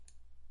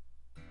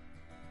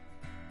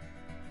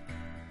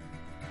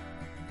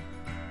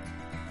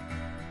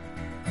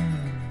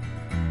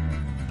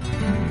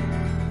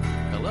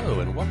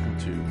welcome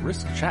to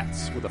Risk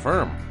Chats with a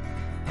Firm.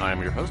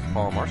 I'm your host,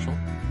 Paul Marshall.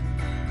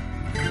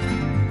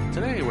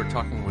 Today we're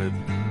talking with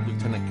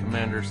Lieutenant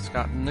Commander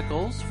Scott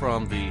Nichols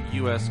from the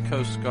U.S.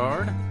 Coast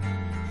Guard.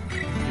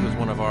 He was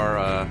one of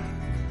our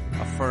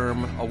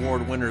firm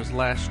award winners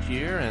last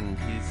year, and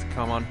he's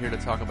come on here to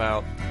talk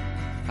about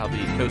how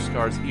the Coast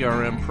Guard's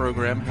ERM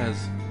program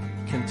has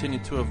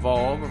continued to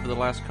evolve over the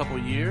last couple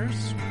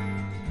years.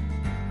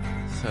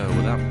 So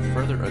without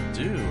further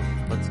ado,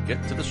 let's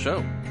get to the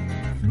show.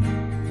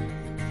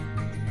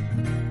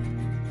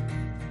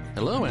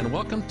 Hello and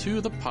welcome to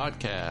the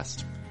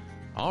podcast.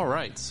 All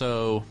right,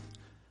 so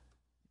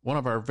one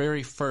of our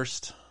very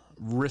first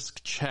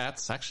risk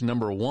chats, actually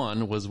number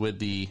one, was with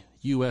the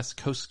U.S.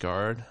 Coast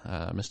Guard,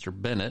 Mr.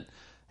 Bennett,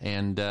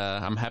 and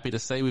I'm happy to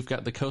say we've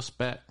got the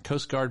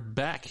Coast Guard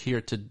back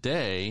here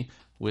today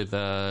with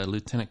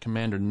Lieutenant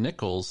Commander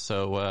Nichols.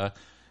 So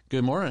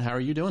good morning. How are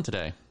you doing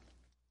today?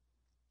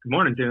 Good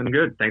morning. Doing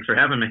good. Thanks for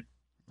having me.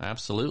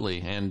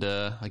 Absolutely. And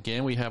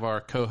again, we have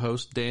our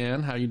co-host,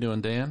 Dan. How are you doing,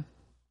 Dan?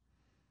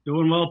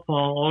 Doing well,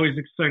 Paul. Always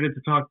excited to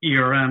talk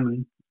ERM,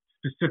 and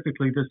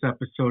specifically this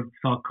episode,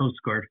 talk Coast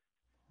Guard.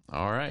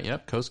 All right.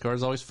 Yep. Coast Guard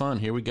is always fun.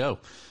 Here we go.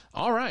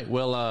 All right.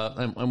 Well,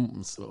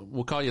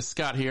 we'll call you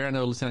Scott here. I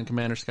know Lieutenant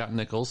Commander Scott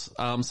Nichols.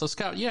 So,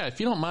 Scott, yeah, if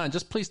you don't mind,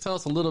 just please tell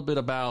us a little bit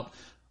about,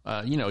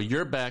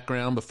 your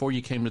background before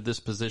you came to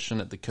this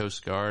position at the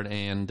Coast Guard,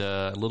 and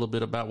a little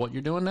bit about what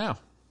you're doing now.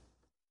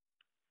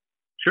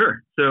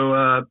 Sure.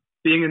 So,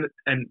 being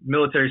in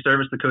military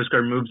service, the Coast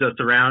Guard moves us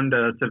around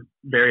to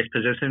various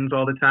positions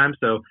all the time.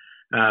 So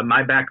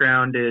my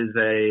background is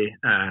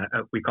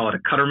we call it a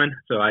cutterman.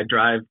 So I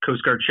drive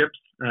Coast Guard ships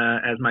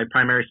as my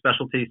primary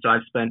specialty. So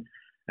I've spent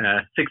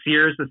 6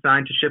 years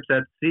assigned to ships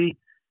at sea,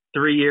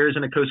 3 years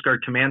in a Coast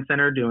Guard command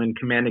center doing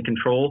command and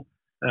control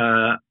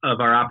of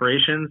our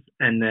operations.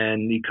 And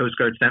then the Coast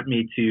Guard sent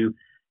me to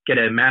get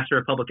a Master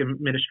of Public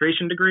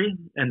Administration degree.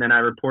 And then I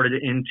reported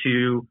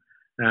into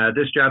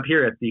this job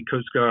here at the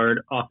Coast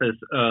Guard Office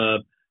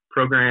of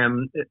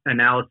Program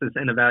Analysis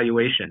and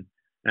Evaluation.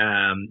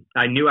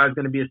 I knew I was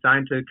going to be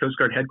assigned to Coast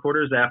Guard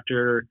headquarters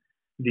after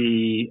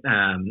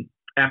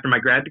my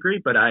grad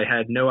degree, but I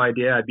had no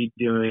idea I'd be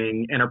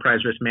doing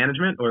enterprise risk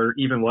management or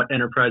even what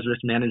enterprise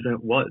risk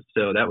management was.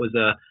 So that was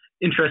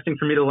interesting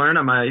for me to learn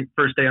on my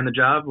first day on the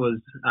job. Was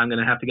I'm going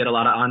to have to get a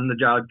lot of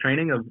on-the-job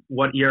training of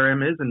what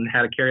ERM is and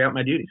how to carry out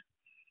my duties.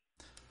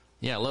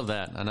 Yeah, I love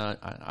that. I know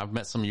I've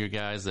met some of you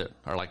guys that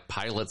are like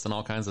pilots and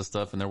all kinds of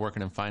stuff, and they're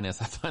working in finance.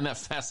 I find that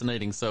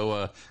fascinating.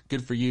 So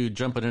good for you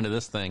jumping into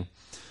this thing.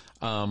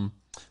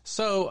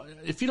 So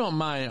if you don't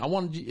mind, I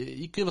wanted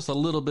you give us a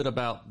little bit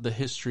about the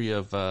history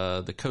of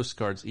the Coast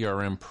Guard's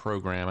ERM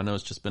program. I know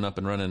it's just been up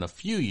and running a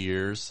few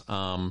years,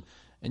 and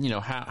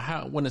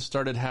how when it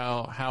started,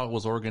 how it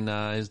was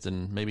organized,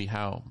 and maybe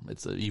how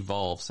it's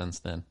evolved since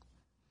then.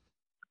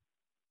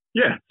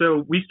 Yeah,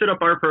 so we stood up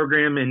our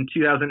program in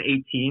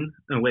 2018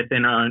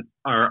 within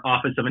our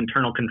Office of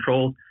Internal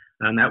Control,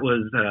 and that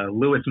was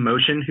Lewis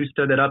Motion who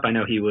stood it up. I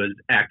know he was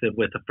active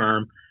with the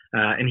firm,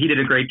 and he did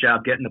a great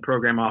job getting the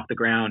program off the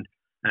ground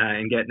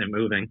and getting it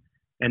moving.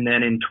 And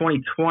then in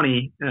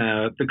 2020,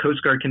 the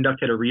Coast Guard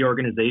conducted a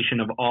reorganization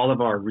of all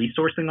of our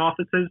resourcing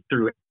offices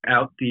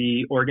throughout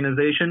the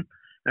organization,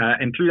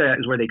 and through that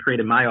is where they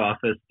created my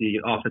office,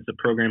 the Office of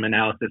Program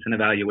Analysis and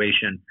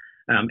Evaluation.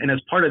 And as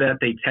part of that,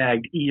 they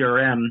tagged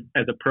ERM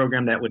as a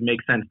program that would make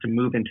sense to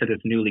move into this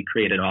newly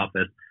created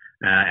office.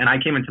 And I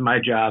came into my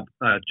job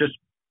just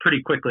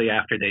pretty quickly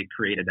after they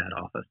created that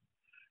office.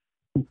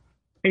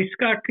 Hey,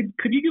 Scott,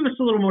 could you give us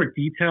a little more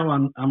detail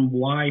on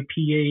why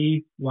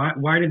PAE?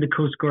 Why did the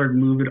Coast Guard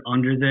move it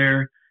under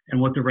there,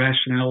 and what the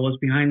rationale was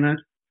behind that?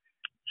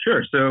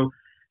 Sure. So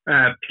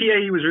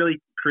PAE was really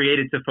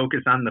created to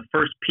focus on the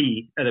first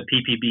P of the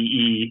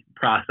PPBE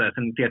process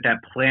and get that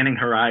planning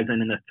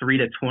horizon in the 3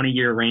 to 20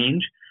 year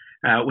range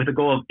with the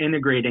goal of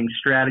integrating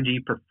strategy,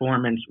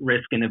 performance,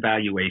 risk, and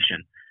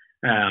evaluation.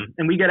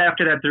 And we get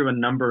after that through a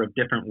number of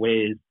different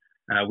ways.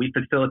 We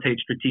facilitate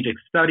strategic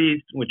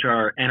studies, which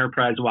are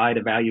enterprise-wide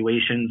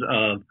evaluations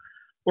of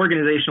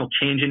organizational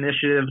change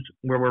initiatives,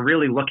 where we're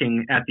really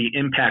looking at the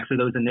impacts of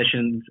those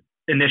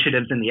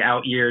initiatives in the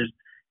out years,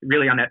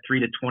 really on that 3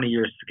 to 20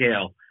 year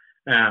scale.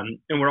 And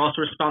we're also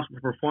responsible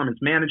for performance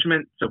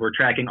management. So we're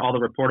tracking all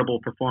the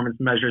reportable performance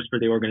measures for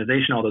the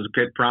organization, all those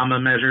good PRAMA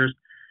measures.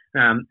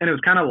 And it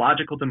was kind of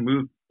logical to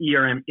move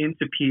ERM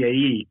into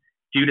PAE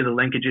due to the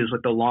linkages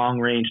with the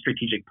long-range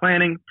strategic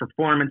planning,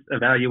 performance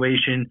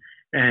evaluation,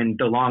 and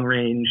the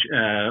long-range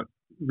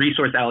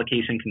resource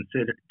allocation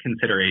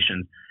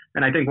considerations.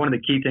 And I think one of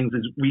the key things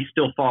is we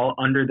still fall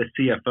under the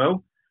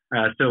CFO.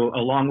 So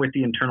along with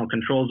the Internal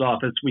Controls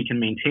Office, we can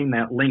maintain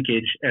that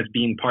linkage as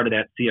being part of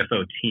that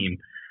CFO team.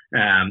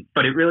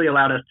 But it really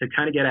allowed us to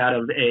kind of get out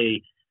of a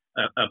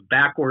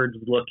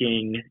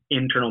backwards-looking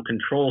internal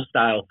control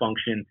style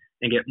function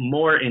and get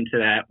more into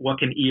that, what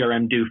can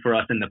ERM do for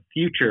us in the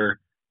future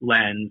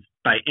lens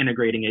by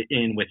integrating it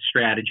in with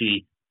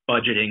strategy,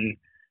 budgeting,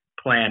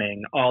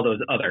 planning, all those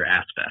other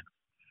aspects.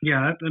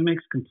 Yeah, that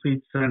makes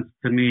complete sense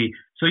to me.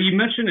 So you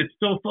mentioned it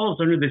still falls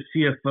under the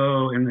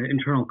CFO and the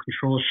internal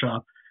control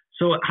shop.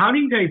 So how do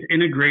you guys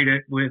integrate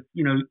it with,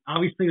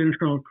 obviously the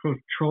internal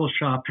control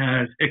shop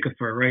has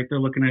ICFR, right? They're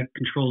looking at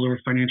controls over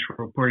financial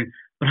reporting.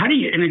 But how do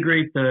you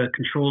integrate the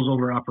controls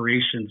over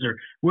operations, or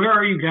where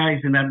are you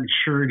guys in that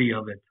maturity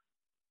of it?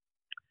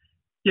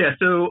 Yeah,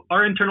 so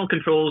our internal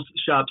controls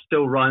shop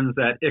still runs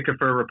that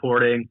ICFR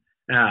reporting.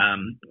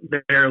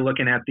 They're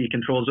looking at the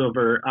controls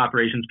over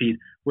operations piece.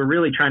 We're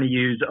really trying to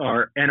use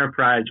our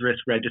enterprise risk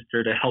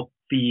register to help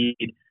feed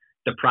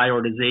the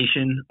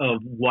prioritization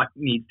of what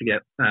needs to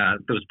get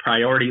those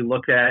priority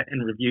looked at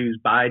and reviews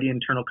by the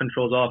internal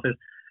controls office.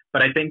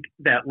 But I think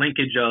that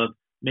linkage of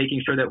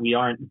making sure that we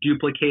aren't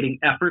duplicating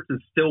efforts is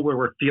still where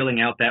we're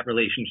feeling out that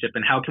relationship,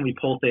 and how can we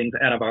pull things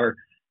out of our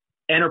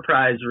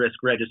enterprise risk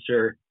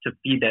register to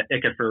feed that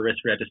ICFR risk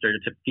register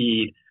to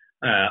feed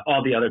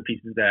all the other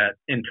pieces that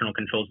internal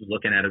controls is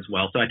looking at as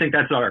well. So I think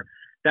that's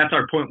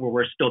our point where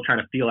we're still trying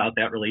to feel out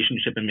that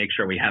relationship and make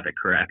sure we have it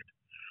correct.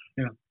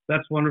 Yeah,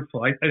 that's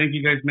wonderful. I think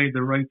you guys made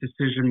the right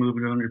decision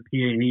moving under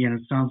PA&E, and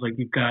it sounds like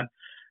you've got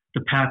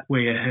the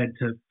pathway ahead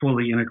to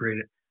fully integrate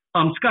it.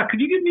 Scott, could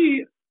you give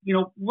me,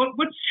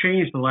 what's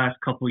changed the last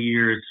couple of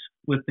years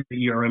with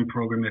the ERM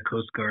program at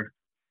Coast Guard?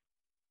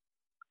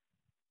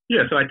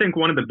 Yeah, so I think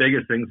one of the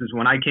biggest things is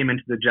when I came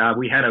into the job,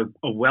 we had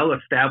a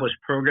well-established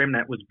program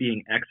that was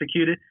being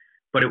executed,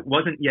 but it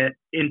wasn't yet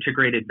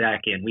integrated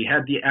back in. We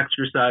had the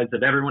exercise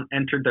of everyone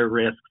entered their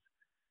risks,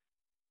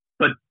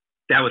 but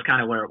that was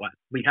kind of where it was.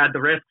 We had the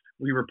risks,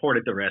 we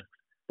reported the risks,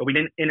 but we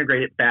didn't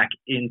integrate it back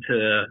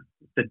into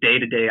the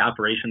day-to-day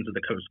operations of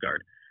the Coast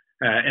Guard,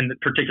 and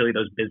particularly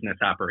those business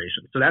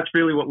operations. So that's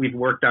really what we've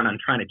worked on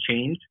trying to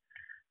change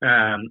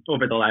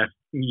over the last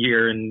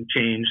year and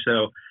change.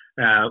 So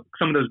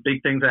some of those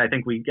big things that I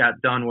think we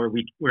got done were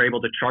we were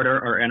able to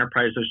charter our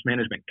Enterprise Risk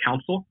Management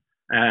Council,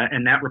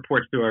 and that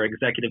reports through our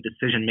executive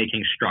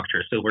decision-making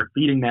structure. So we're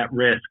feeding that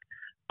risk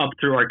up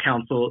through our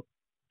council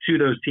to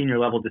those senior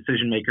level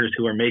decision makers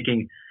who are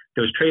making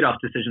those trade-off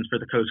decisions for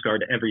the Coast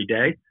Guard every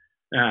day.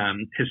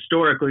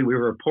 Historically, we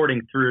were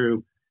reporting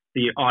through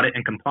the audit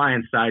and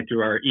compliance side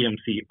through our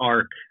EMC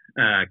ARC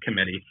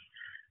committee.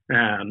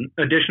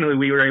 Additionally,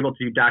 we were able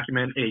to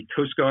document a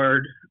Coast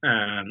Guard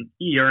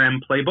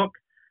ERM playbook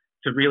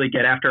to really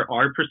get after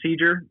our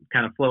procedure,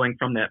 kind of flowing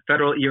from that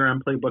federal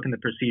ERM playbook and the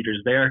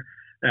procedures there.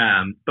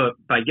 But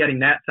by getting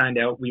that signed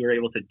out, we were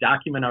able to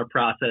document our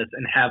process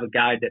and have a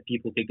guide that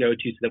people could go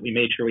to so that we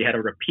made sure we had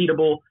a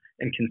repeatable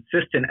and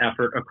consistent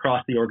effort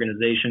across the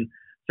organization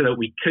so that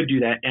we could do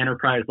that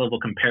enterprise level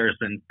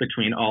comparison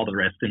between all the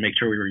risks and make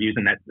sure we were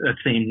using that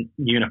same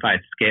unified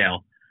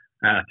scale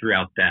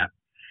throughout that.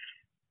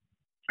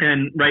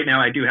 And right now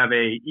I do have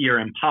a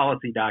ERM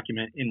policy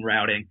document in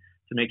routing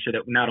to make sure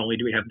that not only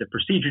do we have the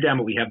procedure down,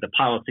 but we have the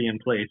policy in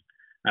place.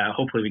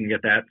 Hopefully we can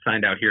get that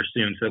signed out here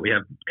soon so that we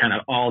have kind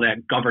of all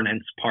that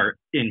governance part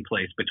in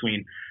place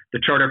between the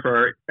charter for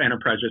our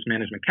Enterprise Risk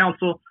Management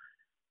Council,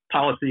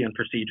 policy and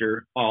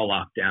procedure all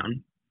locked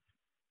down.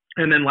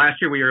 And then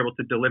last year we were able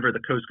to deliver the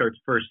Coast Guard's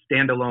first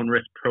standalone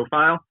risk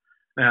profile.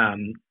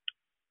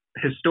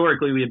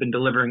 Historically, we have been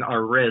delivering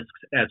our risks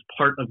as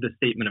part of the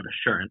statement of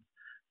assurance.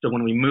 So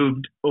when we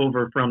moved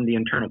over from the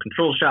internal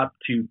control shop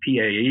to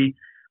PAE,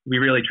 we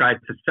really tried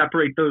to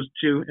separate those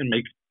two and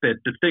make the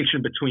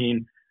distinction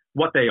between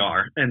what they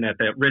are, and that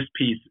risk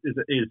piece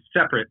is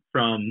separate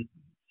from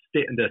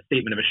the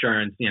statement of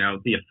assurance,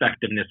 the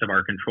effectiveness of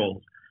our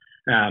controls.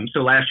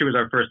 So last year was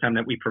our first time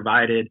that we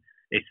provided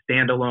a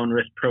standalone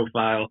risk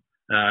profile,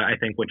 I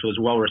think, which was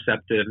well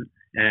receptive,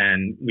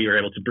 and we were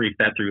able to brief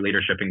that through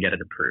leadership and get it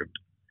approved.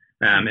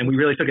 And we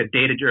really took a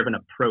data-driven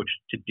approach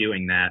to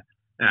doing that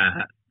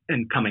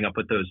and coming up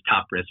with those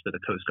top risks for the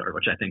Coast Guard,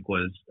 which I think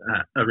was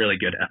a really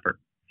good effort.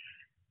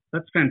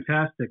 That's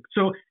fantastic.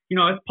 So,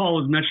 as Paul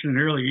was mentioning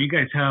earlier, you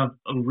guys have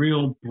a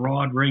real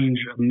broad range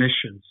of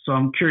missions. So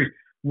I'm curious,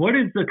 what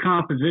is the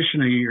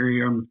composition of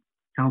your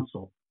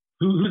council?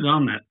 Who's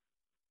on that?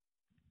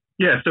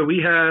 Yeah, so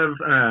we have,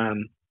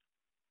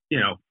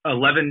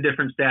 11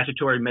 different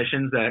statutory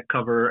missions that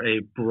cover a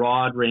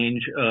broad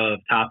range of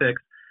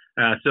topics.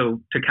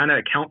 So to kind of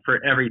account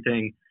for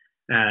everything,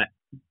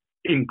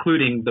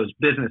 including those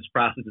business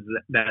processes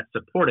that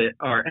support it,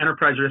 our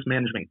Enterprise Risk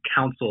Management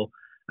Council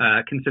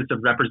consists of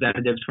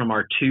representatives from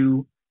our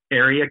two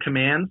area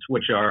commands,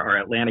 which are our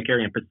Atlantic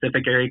area and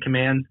Pacific area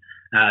commands.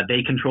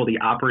 They control the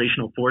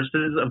operational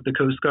forces of the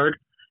Coast Guard.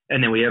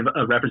 And then we have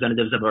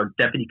representatives of our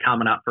Deputy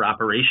Commandant for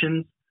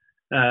Operations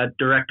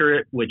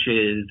Directorate, which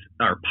is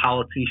our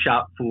policy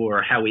shop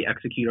for how we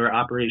execute our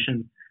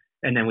operations.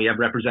 And then we have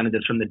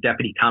representatives from the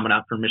Deputy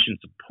Commandant for Mission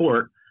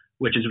Support,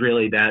 which is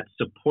really that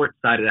support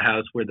side of the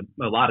house where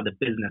a lot of the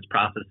business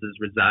processes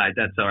reside.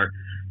 That's our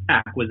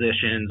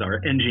acquisitions,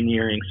 our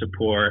engineering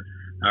support,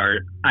 our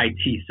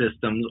IT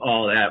systems,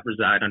 all that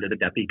reside under the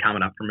Deputy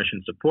Commandant for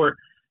Mission Support.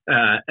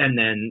 And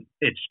then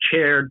it's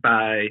chaired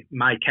by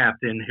my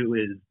captain, who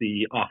is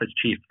the office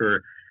chief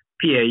for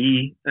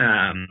PAE,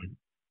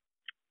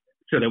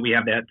 so that we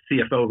have that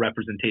CFO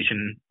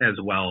representation as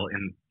well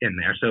in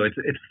there. So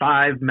it's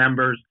 5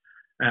 members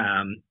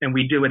And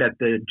we do it at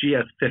the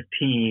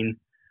GS-15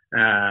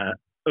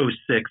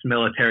 06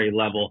 military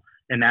level,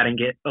 and that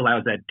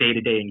allows that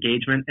day-to-day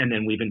engagement. And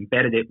then we've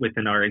embedded it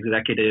within our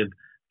executive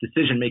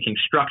decision-making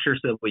structure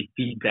so that we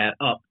feed that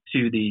up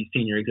to the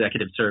senior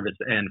executive service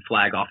and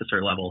flag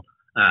officer level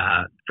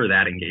for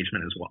that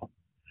engagement as well.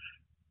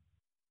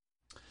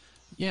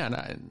 Yeah, and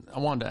I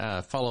wanted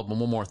to follow up on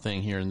one more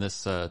thing here in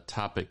this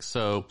topic.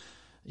 So,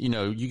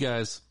 you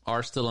guys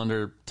are still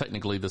under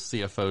technically the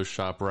CFO's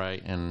shop,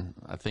 right? And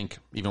I think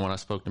even when I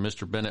spoke to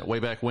Mr. Bennett way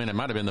back when, it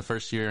might have been the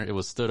first year it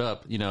was stood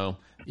up,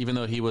 even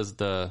though he was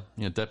the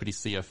deputy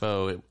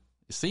CFO, it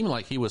seemed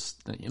like he was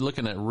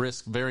looking at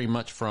risk very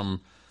much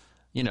from,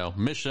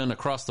 mission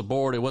across the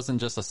board. It wasn't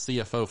just a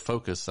CFO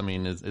focus. I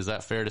mean, is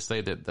that fair to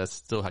say that that's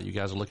still how you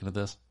guys are looking at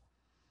this?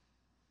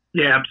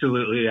 Yeah,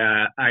 absolutely.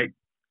 I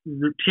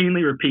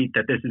routinely repeat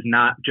that this is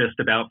not just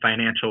about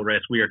financial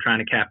risk. We are trying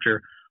to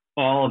capture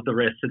all of the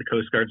risks to the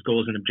Coast Guard's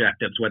goals and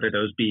objectives, whether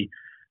those be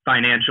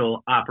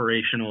financial,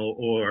 operational,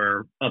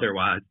 or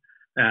otherwise.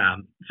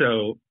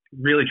 So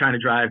really trying to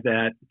drive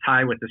that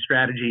tie with the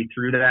strategy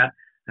through that.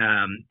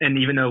 And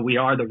even though we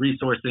are the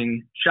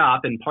resourcing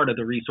shop and part of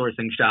the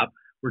resourcing shop,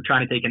 we're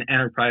trying to take an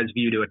enterprise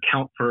view to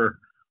account for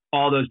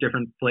all those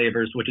different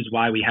flavors, which is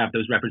why we have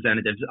those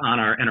representatives on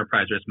our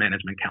Enterprise Risk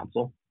Management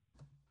Council.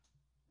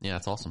 Yeah,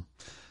 that's awesome.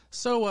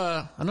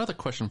 So another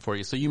question for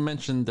you. So you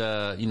mentioned,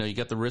 you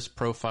got the risk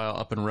profile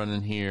up and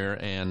running here,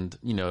 and,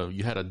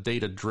 you had a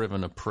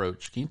data-driven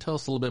approach. Can you tell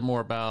us a little bit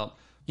more about,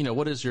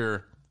 what is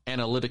your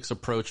analytics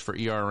approach for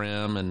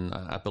ERM? And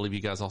I believe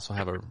you guys also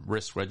have a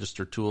risk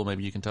register tool.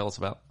 Maybe you can tell us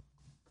about.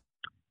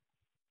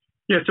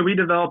 Yeah, so we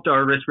developed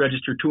our risk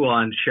register tool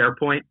on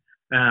SharePoint.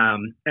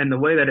 And the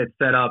way that it's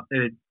set up,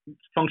 its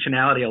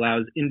functionality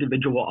allows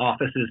individual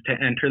offices to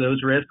enter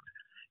those risks,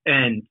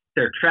 and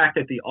they're tracked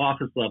at the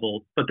office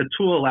level, but the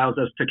tool allows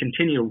us to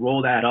continue to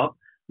roll that up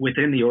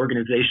within the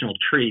organizational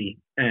tree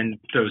and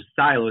those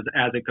silos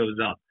as it goes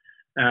up.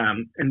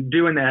 And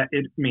doing that,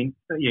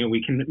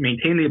 we can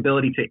maintain the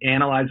ability to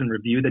analyze and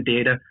review the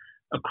data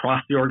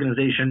across the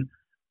organization,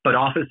 but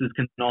offices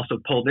can also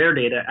pull their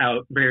data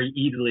out very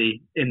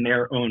easily in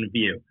their own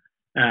view.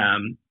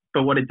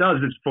 But what it does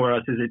is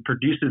it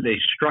produces a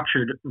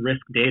structured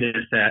risk data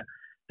set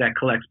that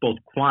collects both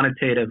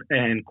quantitative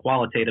and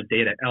qualitative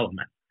data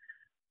elements.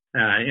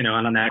 And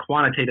on that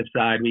quantitative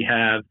side, we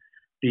have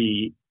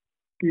the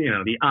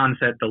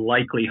onset, the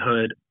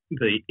likelihood,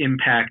 the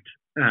impact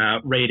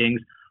ratings,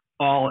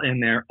 all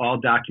in there, all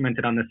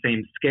documented on the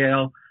same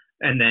scale.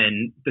 And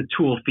then the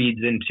tool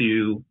feeds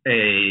into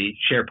a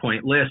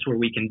SharePoint list where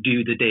we can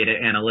do the data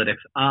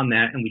analytics on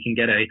that, and we can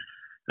get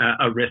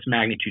a risk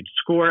magnitude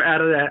score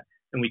out of that.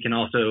 And we can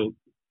also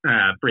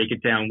break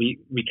it down.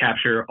 We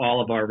capture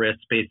all of our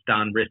risks based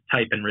on risk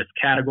type and risk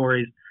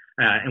categories.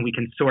 And we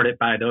can sort it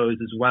by those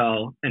as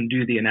well and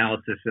do the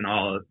analysis in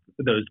all of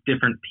those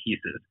different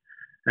pieces.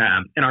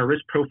 And our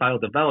risk profile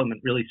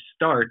development really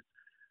starts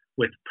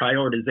with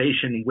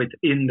prioritization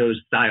within those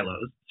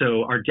silos.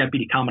 So our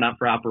Deputy Commandant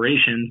for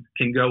Operations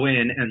can go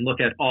in and look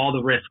at all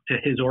the risk to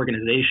his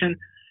organization,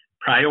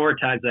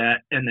 prioritize that,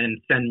 and then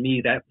send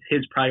me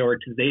his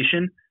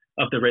prioritization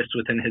of the risks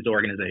within his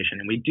organization.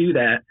 And we do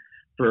that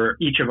for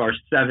each of our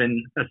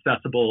 7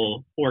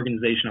 accessible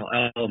organizational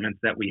elements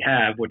that we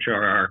have, which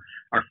are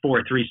our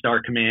 4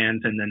 3-star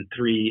commands and then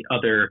 3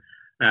 other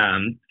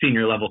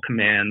senior level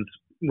commands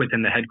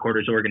within the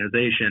headquarters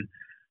organization.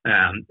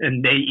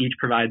 And they each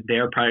provide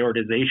their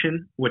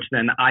prioritization, which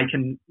then I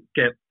can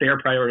get their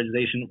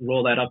prioritization,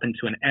 roll that up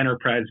into an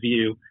enterprise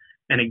view,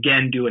 and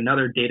again, do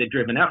another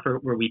data-driven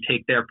effort where we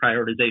take their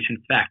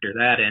prioritization, factor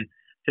that in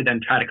to then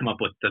try to come up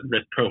with the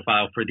risk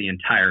profile for the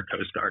entire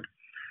Coast Guard.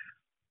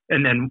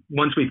 And then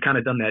once we've kind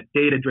of done that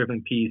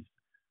data-driven piece,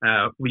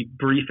 we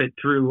brief it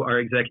through our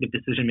executive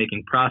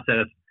decision-making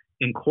process,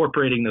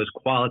 incorporating those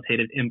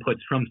qualitative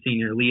inputs from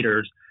senior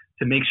leaders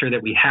to make sure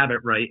that we have it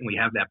right and we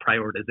have that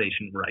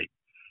prioritization right.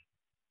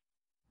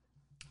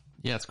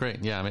 Yeah, it's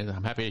great. Yeah, I mean,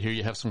 I'm happy to hear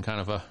you have some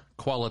kind of a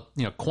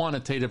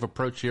quantitative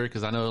approach here,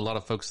 because I know a lot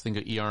of folks think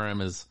of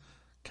ERM as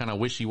kind of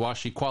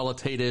wishy-washy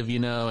qualitative,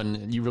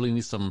 and you really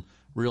need some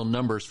real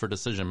numbers for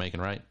decision-making,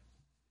 right?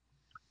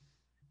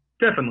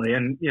 Definitely.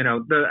 And,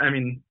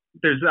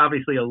 there's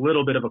obviously a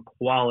little bit of a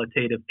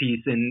qualitative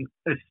piece in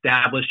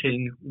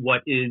establishing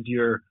what is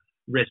your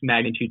risk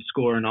magnitude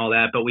score and all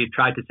that, but we've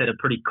tried to set a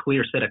pretty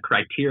clear set of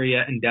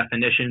criteria and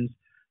definitions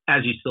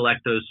as you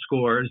select those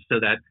scores so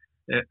that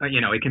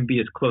it can be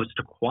as close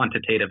to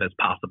quantitative as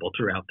possible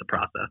throughout the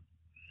process.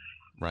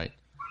 Right.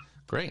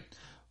 Great.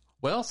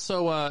 Well,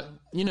 so,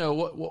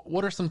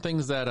 what are some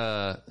things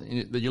that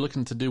you're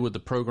looking to do with the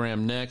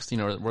program next?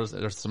 Are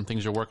there some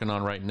things you're working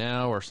on right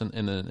now or some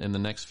in the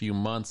next few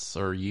months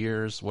or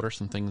years? What are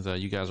some things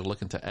that you guys are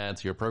looking to add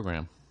to your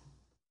program?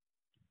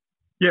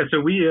 Yeah, so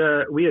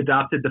we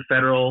adopted the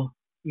federal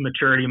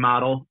maturity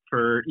model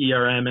for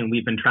ERM, and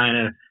we've been trying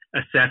to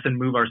assess and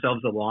move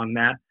ourselves along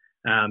that.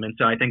 And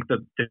so I think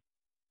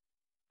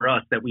for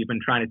us that we've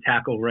been trying to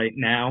tackle right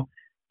now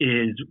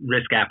is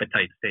risk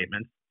appetite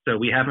statements. So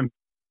we haven't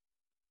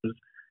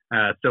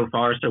so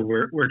far. So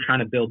we're trying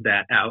to build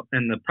that out.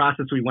 And the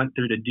process we went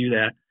through to do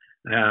that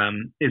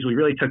is we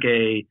really took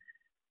a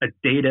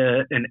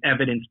data and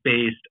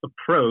evidence-based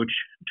approach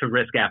to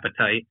risk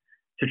appetite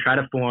to try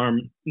to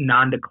form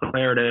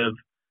non-declarative,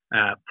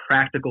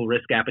 practical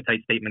risk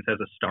appetite statements as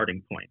a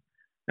starting point.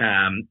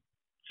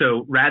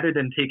 So rather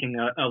than taking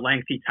a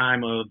lengthy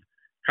time of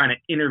trying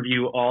to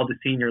interview all the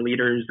senior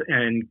leaders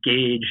and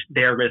gauge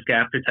their risk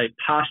appetite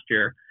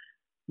posture,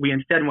 we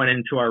instead went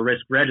into our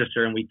risk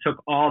register and we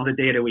took all the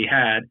data we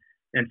had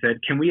and said,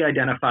 can we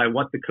identify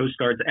what the Coast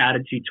Guard's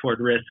attitude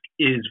toward risk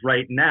is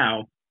right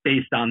now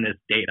based on this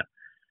data?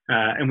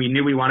 And we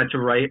knew we wanted to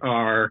write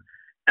our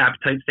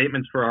appetite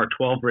statements for our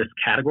 12 risk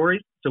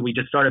categories. So we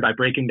just started by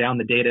breaking down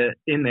the data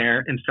in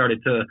there and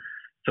started to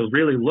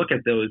really look at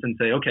those and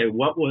say, okay,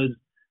 what was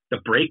the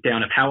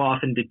breakdown of how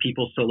often did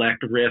people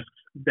select risks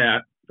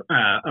that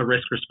a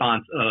risk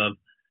response of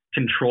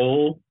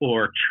control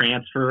or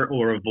transfer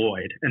or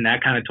avoid? And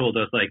that kind of told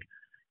us like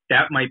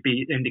that might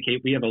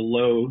indicate we have a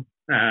low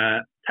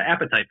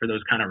appetite for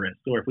those kind of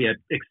risks. Or if we had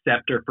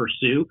accept or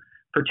pursue,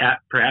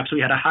 perhaps we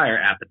had a higher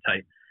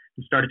appetite.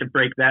 We started to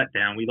break that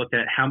down. We looked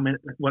at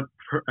what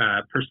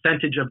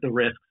percentage of the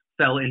risks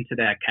fell into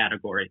that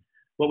category.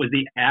 What was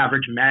the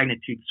average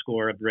magnitude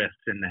score of risks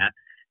in that?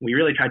 We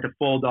really tried to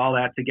fold all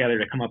that together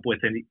to come up with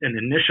an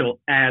initial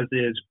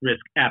as-is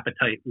risk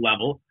appetite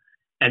level.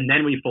 And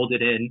then we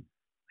folded in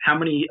how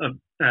many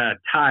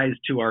ties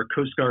to our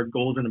Coast Guard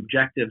goals and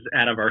objectives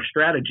out of our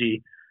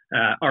strategy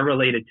are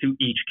related to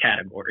each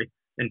category.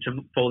 And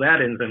to fold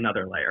that in is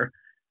another layer.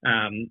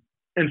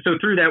 And so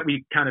through that,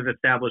 we kind of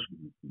established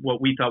what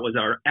we thought was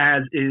our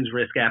as-is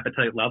risk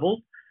appetite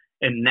levels.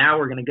 And now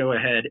we're going to go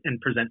ahead and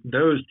present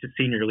those to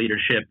senior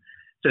leadership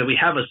so that we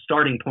have a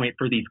starting point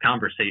for these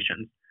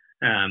conversations.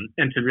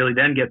 And to really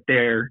then get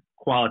their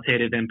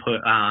qualitative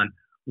input on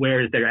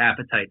where is their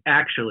appetite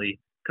actually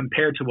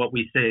compared to what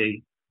we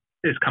say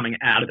is coming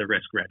out of the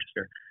risk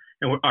register.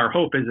 And our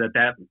hope is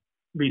that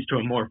leads to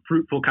a more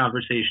fruitful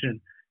conversation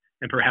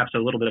and perhaps a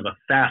little bit of a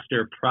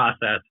faster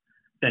process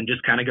than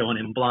just kind of going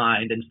in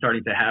blind and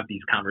starting to have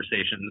these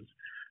conversations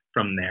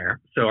from there.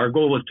 So our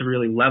goal was to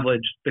really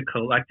leverage the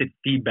collected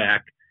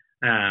feedback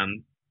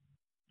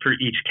for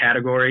each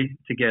category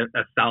to get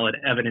a solid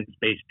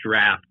evidence-based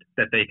draft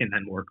that they can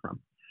then work from.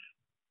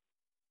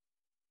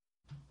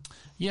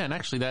 Yeah, and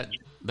actually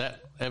that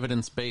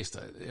evidence-based,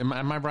 am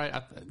I right?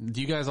 Are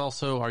you guys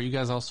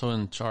also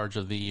in charge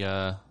of the,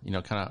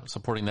 kind of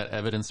supporting that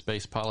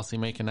evidence-based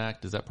policymaking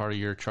act? Is that part of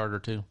your charter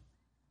too?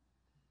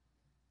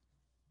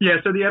 Yeah,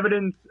 so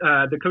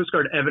the Coast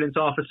Guard evidence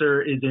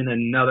officer is in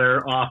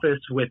another office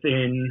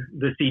within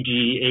the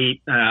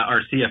CG8,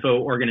 our CFO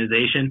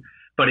organization,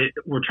 but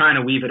we're trying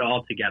to weave it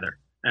all together.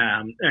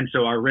 And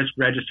so our risk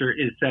register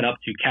is set up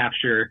to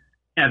capture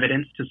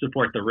evidence to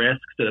support the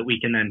risk so that we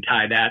can then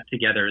tie that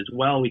together as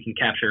well. We can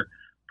capture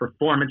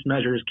performance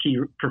measures, key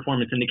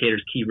performance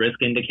indicators, key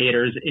risk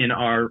indicators in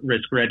our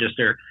risk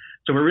register.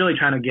 So we're really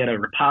trying to get a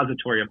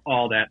repository of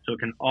all that so it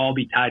can all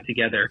be tied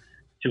together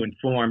to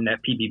inform that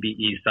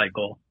PPBE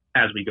cycle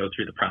as we go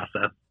through the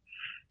process.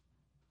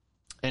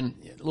 And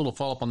a little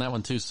follow-up on that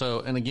one too. So,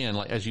 and again,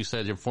 like as you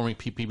said, you're forming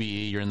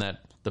PPBE, you're in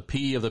the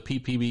P of the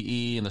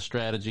PPBE and the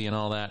strategy and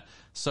all that.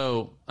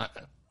 So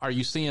are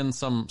you seeing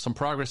some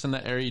progress in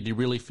that area? Do you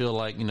really feel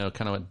like, kind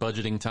of at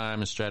budgeting time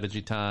and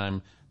strategy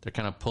time, they're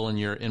kind of pulling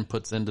your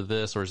inputs into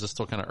this, or is this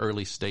still kind of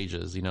early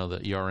stages, the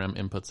ERM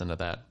inputs into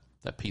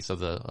that piece of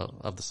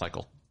the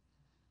cycle?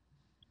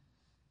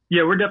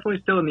 Yeah, we're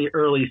definitely still in the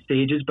early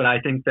stages, but I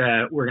think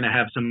that we're going to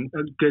have some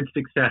good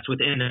success with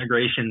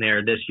integration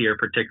there this year,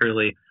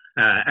 particularly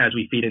as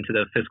we feed into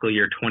the fiscal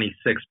year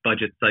 26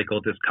 budget cycle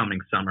this coming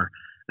summer.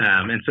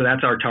 And so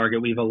that's our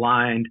target. We've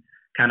aligned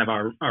kind of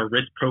our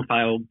risk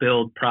profile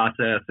build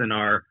process and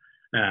our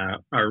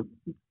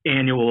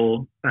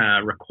annual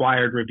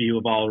required review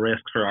of all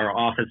risks for our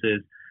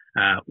offices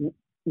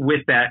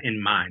with that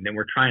in mind. And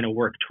we're trying to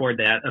work toward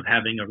that of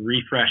having a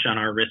refresh on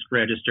our risk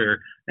register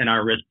and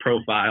our risk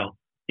profile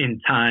in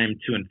time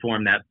to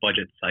inform that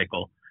budget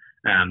cycle.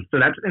 So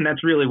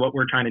that's really what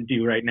we're trying to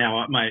do right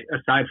now.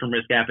 Aside from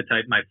risk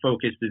appetite, my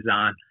focus is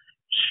on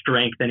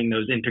strengthening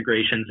those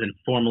integrations and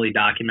formally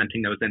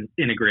documenting those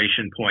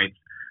integration points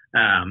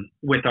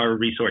with our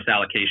resource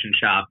allocation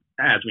shop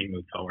as we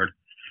move forward.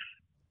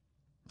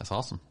 That's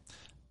awesome.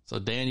 So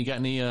Dan, you got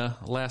any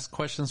last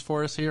questions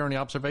for us here, or any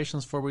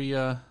observations before we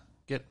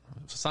get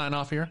sign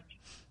off here?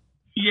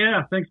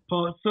 Yeah, thanks,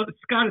 Paul. So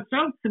Scott, it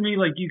sounds to me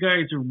like you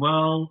guys are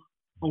well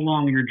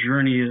along your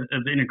journey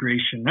of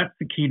integration. That's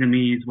the key to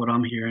me is what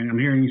I'm hearing. I'm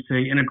hearing you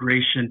say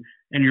integration,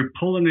 and you're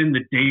pulling in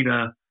the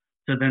data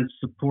to then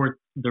support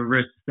the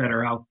risks that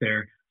are out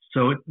there.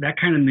 So that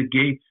kind of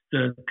negates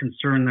the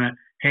concern that,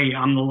 hey,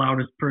 I'm the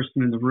loudest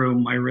person in the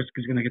room, my risk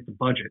is going to get the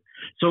budget.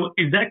 So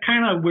is that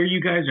kind of where you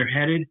guys are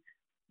headed,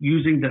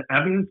 using the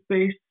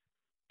evidence-based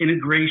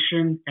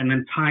integration and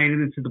then tying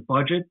it into the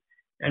budget?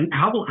 And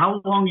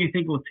how long do you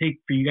think it will take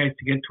for you guys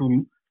to get to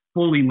a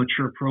fully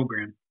mature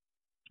program?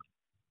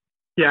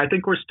 Yeah, I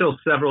think we're still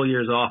several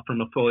years off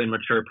from a fully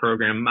mature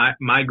program.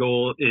 My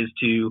goal is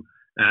to,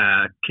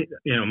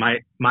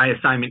 my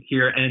assignment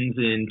here ends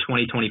in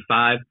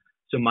 2025.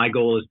 So my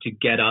goal is to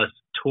get us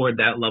toward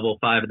that level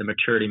 5 of the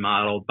maturity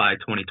model by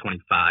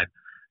 2025.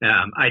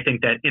 I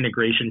think that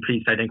integration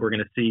piece, I think we're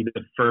going to see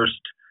the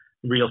first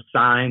real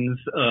signs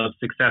of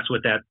success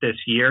with that this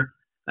year,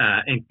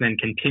 and then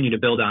continue to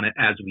build on it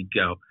as we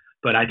go.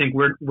 But I think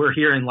we're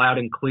hearing loud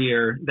and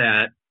clear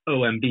that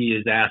OMB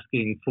is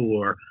asking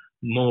for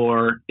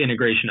more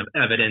integration of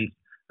evidence,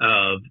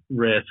 of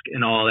risk,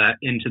 and all that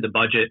into the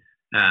budget.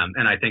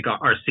 And I think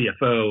our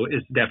CFO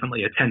is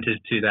definitely attentive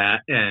to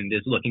that and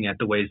is looking at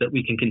the ways that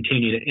we can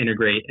continue to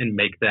integrate and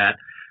make that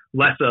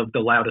less of the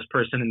loudest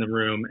person in the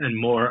room and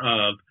more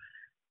of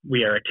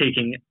we are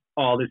taking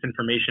all this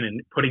information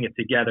and putting it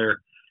together.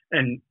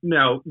 And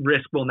no,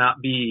 risk will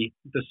not be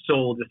the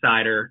sole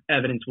decider.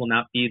 Evidence will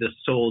not be the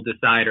sole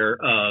decider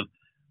of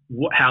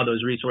how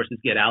those resources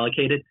get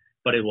allocated,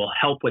 but it will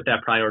help with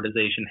that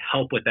prioritization,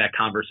 help with that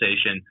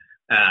conversation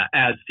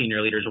as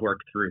senior leaders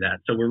work through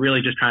that. So we're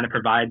really just trying to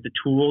provide the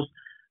tools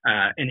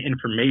and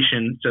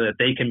information so that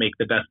they can make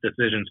the best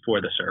decisions for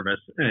the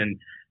service. And,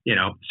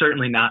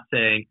 certainly not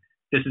saying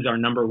this is our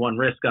number one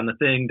risk on the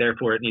thing,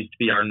 therefore it needs to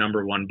be our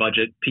number one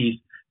budget piece,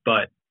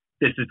 but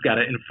this has got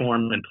to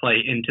inform and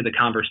play into the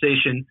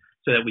conversation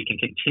so that we can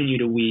continue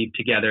to weave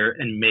together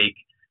and make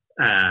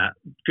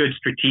good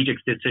strategic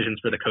decisions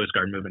for the Coast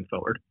Guard moving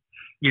forward.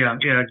 Yeah,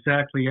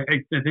 exactly.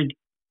 I think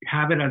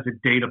have it as a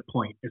data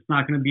point. It's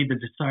not going to be the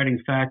deciding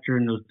factor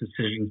in those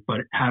decisions,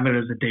 but have it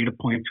as a data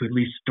point to at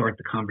least start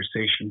the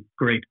conversation.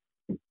 Great.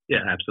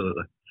 Yeah,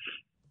 absolutely.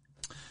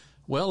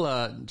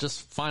 Well,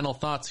 just final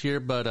thoughts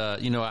here, but,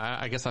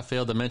 I guess I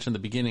failed to mention at the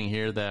beginning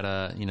here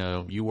that,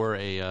 you were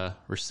a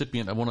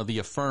recipient of one of the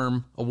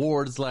Affirm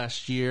Awards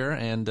last year,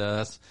 and,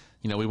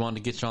 we wanted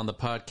to get you on the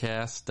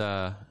podcast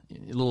a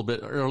little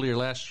bit earlier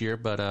last year,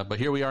 but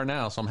here we are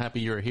now, so I'm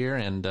happy you're here,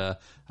 and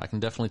I can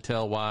definitely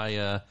tell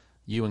why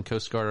you and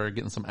Coast Guard are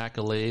getting some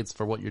accolades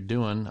for what you're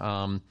doing.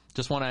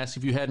 Just want to ask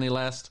if you had any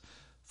last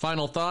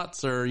final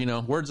thoughts or,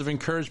 words of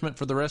encouragement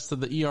for the rest of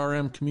the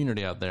ERM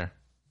community out there.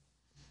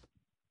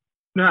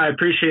 No, I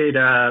appreciate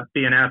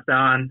being asked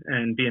on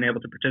and being able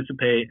to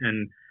participate.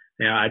 And,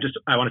 I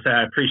want to say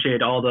I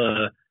appreciate all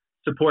the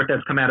support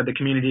that's come out of the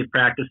community of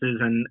practices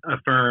and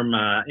Affirm.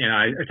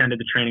 I attended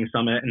the training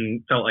summit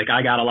and felt like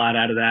I got a lot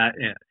out of that.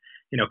 And,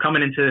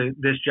 coming into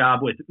this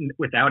job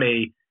without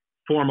a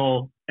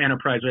formal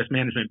enterprise risk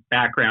management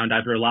background,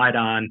 I've relied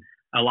on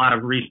a lot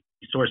of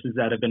resources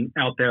that have been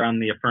out there on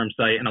the Affirm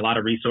site and a lot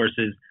of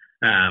resources,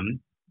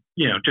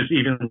 just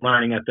even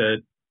learning at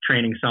the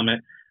training summit.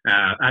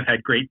 I've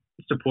had great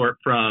support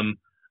from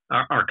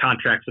our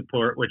contract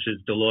support, which is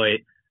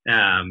Deloitte,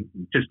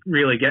 just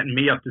really getting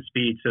me up to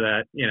speed so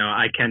that,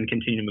 I can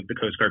continue to move the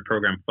Coast Guard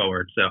program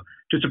forward. So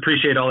just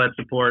appreciate all that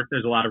support.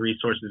 There's a lot of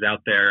resources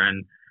out there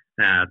and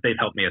they've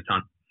helped me a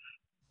ton.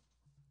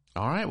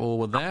 All right. Well,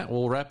 with that,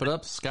 we'll wrap it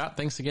up. Scott,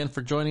 thanks again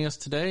for joining us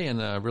today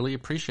and really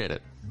appreciate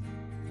it.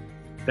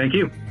 Thank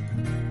you.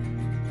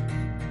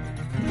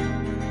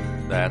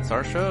 That's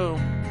our show.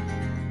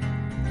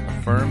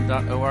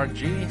 Affirm.org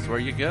is where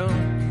you go.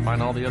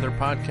 Find all the other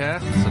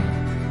podcasts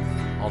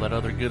and all that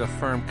other good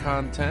Affirm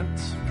content.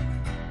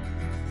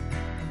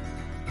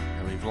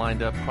 And we've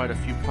lined up quite a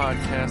few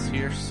podcasts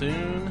here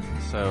soon,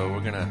 so we're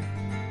going to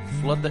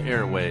flood the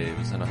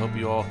airwaves, and I hope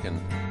you all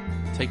can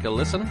take a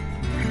listen.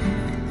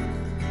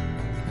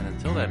 And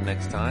until that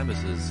next time,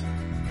 this is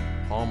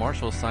Paul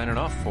Marshall signing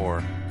off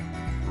for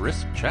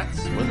Risk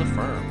Chats with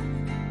Affirm.